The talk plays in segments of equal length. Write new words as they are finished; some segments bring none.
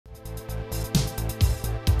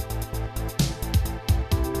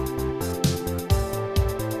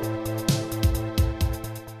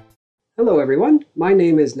Hello everyone, my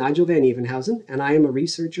name is Nigel Van Nieuwenhuizen and I am a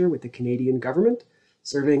researcher with the Canadian government,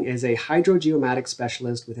 serving as a hydrogeomatics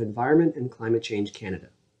specialist with Environment and Climate Change Canada.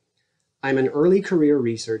 I'm an early career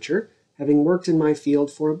researcher, having worked in my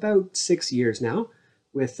field for about 6 years now,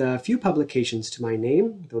 with a few publications to my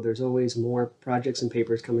name, though there's always more projects and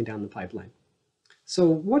papers coming down the pipeline. So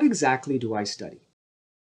what exactly do I study?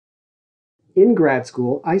 In grad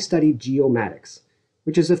school, I studied geomatics,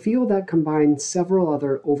 which is a field that combines several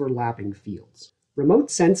other overlapping fields. Remote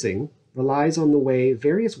sensing relies on the way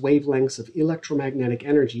various wavelengths of electromagnetic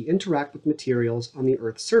energy interact with materials on the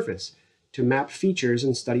Earth's surface to map features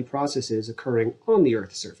and study processes occurring on the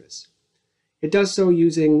Earth's surface. It does so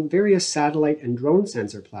using various satellite and drone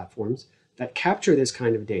sensor platforms that capture this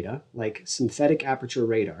kind of data, like synthetic aperture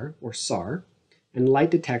radar, or SAR, and light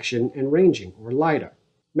detection and ranging, or LIDAR.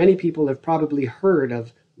 Many people have probably heard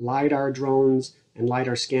of LIDAR drones and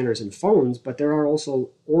LIDAR scanners in phones, but there are also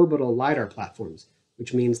orbital LIDAR platforms,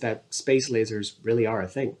 which means that space lasers really are a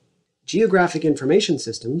thing. Geographic Information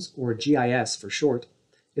Systems, or GIS for short,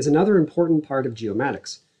 is another important part of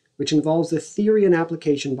geomatics, which involves the theory and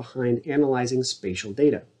application behind analyzing spatial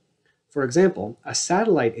data. For example, a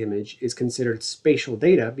satellite image is considered spatial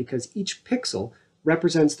data because each pixel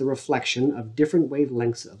represents the reflection of different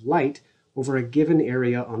wavelengths of light over a given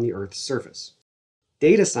area on the Earth's surface.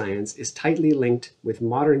 Data science is tightly linked with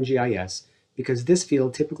modern GIS because this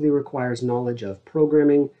field typically requires knowledge of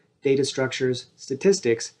programming, data structures,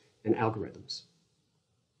 statistics, and algorithms.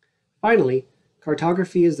 Finally,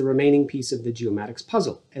 cartography is the remaining piece of the geomatics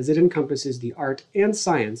puzzle, as it encompasses the art and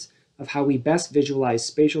science of how we best visualize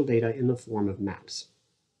spatial data in the form of maps.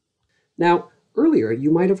 Now, earlier you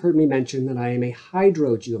might have heard me mention that I am a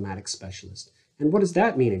hydrogeomatics specialist. And what does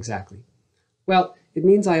that mean exactly? Well, it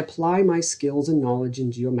means I apply my skills and knowledge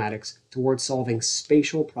in geomatics towards solving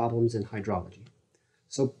spatial problems in hydrology.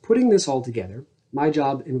 So putting this all together, my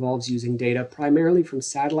job involves using data primarily from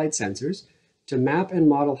satellite sensors to map and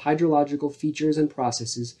model hydrological features and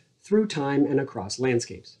processes through time and across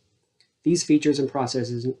landscapes. These features and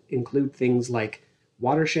processes include things like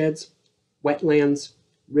watersheds, wetlands,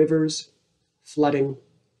 rivers, flooding,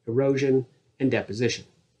 erosion, and deposition.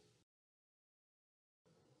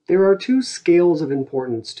 There are two scales of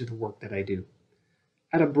importance to the work that I do.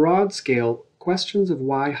 At a broad scale, questions of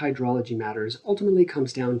why hydrology matters ultimately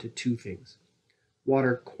comes down to two things: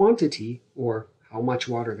 water quantity, or how much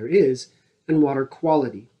water there is, and water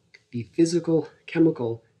quality, the physical,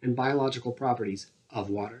 chemical, and biological properties of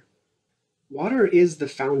water. Water is the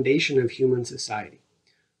foundation of human society.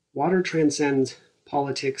 Water transcends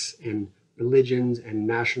politics and religions and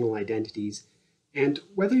national identities, and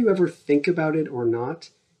whether you ever think about it or not,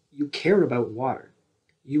 you care about water.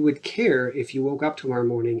 You would care if you woke up tomorrow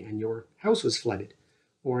morning and your house was flooded,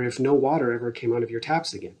 or if no water ever came out of your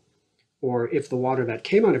taps again, or if the water that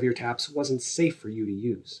came out of your taps wasn't safe for you to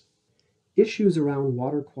use. Issues around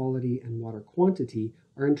water quality and water quantity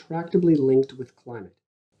are intractably linked with climate,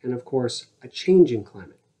 and of course, a changing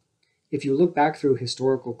climate. If you look back through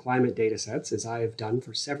historical climate datasets, as I have done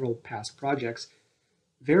for several past projects,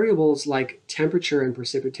 variables like temperature and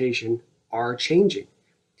precipitation are changing.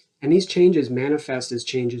 And these changes manifest as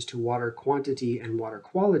changes to water quantity and water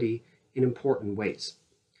quality in important ways.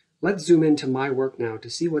 Let's zoom into my work now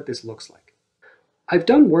to see what this looks like. I've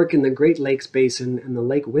done work in the Great Lakes Basin and the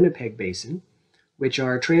Lake Winnipeg Basin, which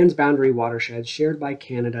are transboundary watersheds shared by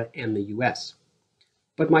Canada and the US.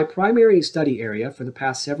 But my primary study area for the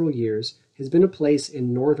past several years has been a place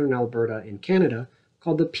in northern Alberta in Canada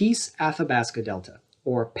called the Peace Athabasca Delta,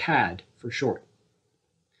 or PAD for short.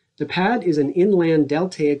 The PAD is an inland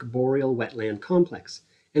deltaic boreal wetland complex,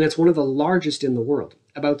 and it's one of the largest in the world,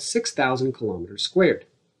 about 6,000 kilometers squared.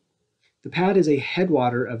 The PAD is a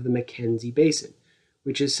headwater of the Mackenzie Basin,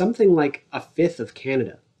 which is something like a fifth of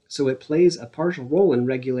Canada, so it plays a partial role in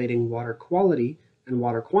regulating water quality and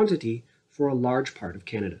water quantity for a large part of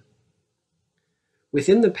Canada.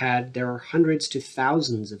 Within the PAD, there are hundreds to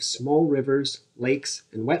thousands of small rivers, lakes,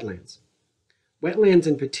 and wetlands. Wetlands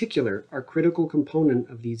in particular are a critical component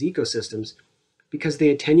of these ecosystems because they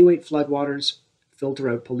attenuate floodwaters, filter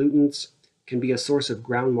out pollutants, can be a source of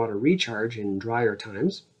groundwater recharge in drier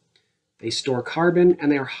times. They store carbon,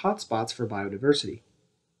 and they are hotspots for biodiversity.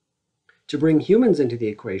 To bring humans into the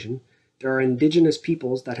equation, there are indigenous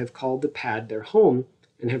peoples that have called the PAD their home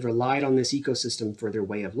and have relied on this ecosystem for their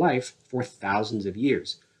way of life for thousands of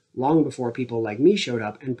years, long before people like me showed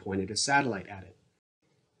up and pointed a satellite at it.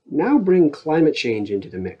 Now bring climate change into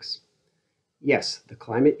the mix. Yes, the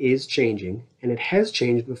climate is changing, and it has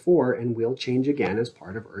changed before and will change again as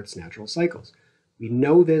part of Earth's natural cycles. We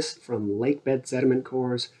know this from lakebed sediment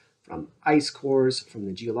cores, from ice cores, from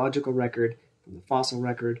the geological record, from the fossil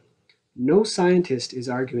record. No scientist is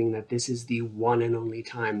arguing that this is the one and only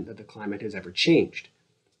time that the climate has ever changed.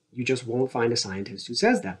 You just won't find a scientist who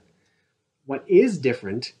says that. What is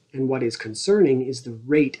different and what is concerning is the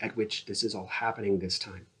rate at which this is all happening this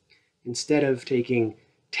time. Instead of taking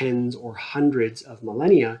tens or hundreds of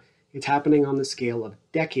millennia, it's happening on the scale of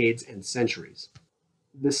decades and centuries.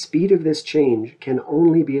 The speed of this change can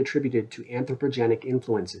only be attributed to anthropogenic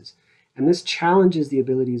influences, and this challenges the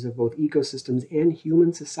abilities of both ecosystems and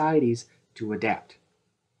human societies to adapt.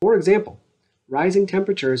 For example, rising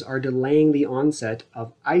temperatures are delaying the onset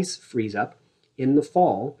of ice freeze-up in the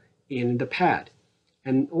fall in the pad,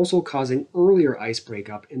 and also causing earlier ice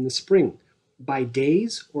breakup in the spring, by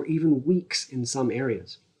days or even weeks in some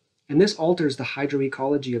areas. And this alters the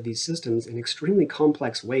hydroecology of these systems in extremely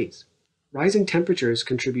complex ways. Rising temperatures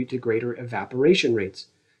contribute to greater evaporation rates,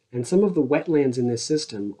 and some of the wetlands in this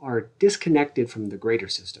system are disconnected from the greater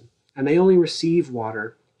system, and they only receive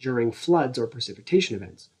water during floods or precipitation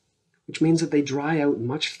events, which means that they dry out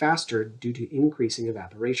much faster due to increasing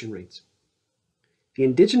evaporation rates. The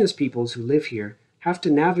indigenous peoples who live here have to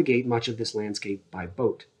navigate much of this landscape by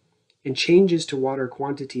boat, and changes to water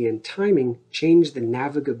quantity and timing change the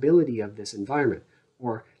navigability of this environment,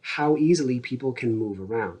 or how easily people can move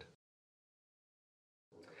around.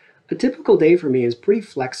 A typical day for me is pretty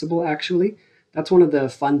flexible, actually. That's one of the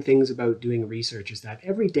fun things about doing research, is that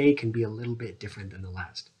every day can be a little bit different than the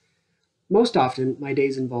last. Most often, my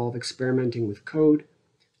days involve experimenting with code,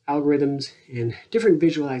 algorithms, and different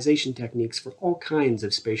visualization techniques for all kinds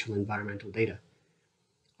of spatial environmental data.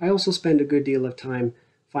 I also spend a good deal of time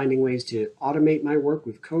finding ways to automate my work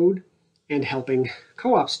with code and helping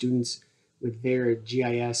co-op students with their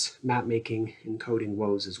GIS, mapmaking, and coding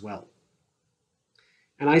woes as well.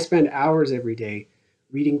 And I spend hours every day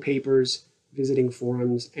reading papers, visiting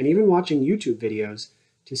forums, and even watching YouTube videos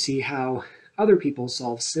to see how other people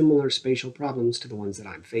solve similar spatial problems to the ones that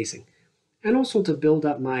I'm facing, and also to build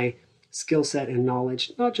up my skill set and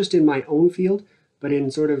knowledge, not just in my own field, but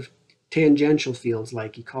in sort of tangential fields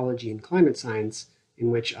like ecology and climate science,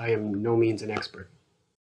 in which I am no means an expert.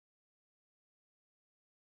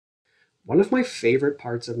 One of my favorite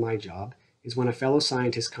parts of my job is when a fellow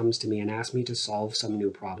scientist comes to me and asks me to solve some new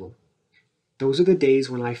problem. Those are the days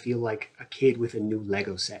when I feel like a kid with a new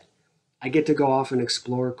Lego set. I get to go off and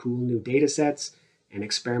explore cool new data sets and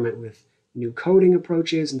experiment with new coding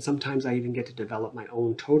approaches, and sometimes I even get to develop my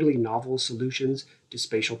own totally novel solutions to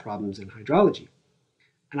spatial problems in hydrology.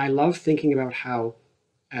 And I love thinking about how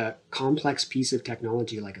a complex piece of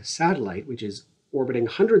technology like a satellite, which is orbiting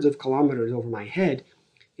hundreds of kilometers over my head,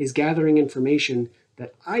 is gathering information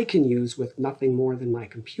that I can use with nothing more than my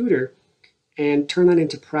computer and turn that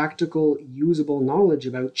into practical, usable knowledge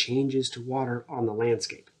about changes to water on the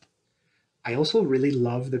landscape. I also really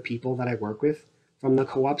love the people that I work with, from the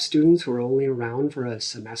co-op students who are only around for a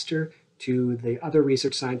semester to the other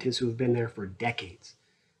research scientists who have been there for decades.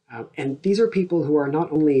 And these are people who are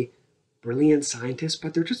not only brilliant scientists,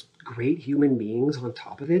 but they're just great human beings on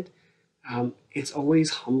top of it. It's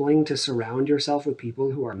always humbling to surround yourself with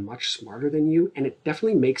people who are much smarter than you, and it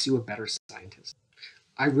definitely makes you a better scientist.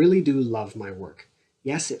 I really do love my work.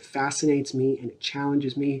 Yes, it fascinates me and it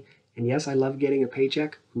challenges me, and yes, I love getting a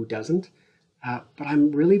paycheck. Who doesn't? But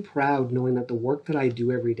I'm really proud knowing that the work that I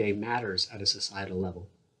do every day matters at a societal level.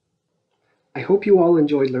 I hope you all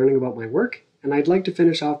enjoyed learning about my work, and I'd like to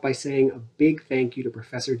finish off by saying a big thank you to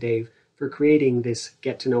Professor Dave for creating this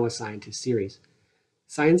Get to Know a Scientist series.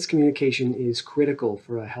 Science communication is critical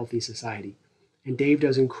for a healthy society, and Dave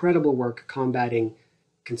does incredible work combating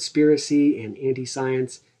conspiracy and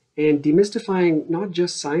anti-science and demystifying not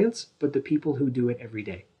just science, but the people who do it every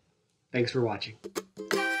day. Thanks for watching.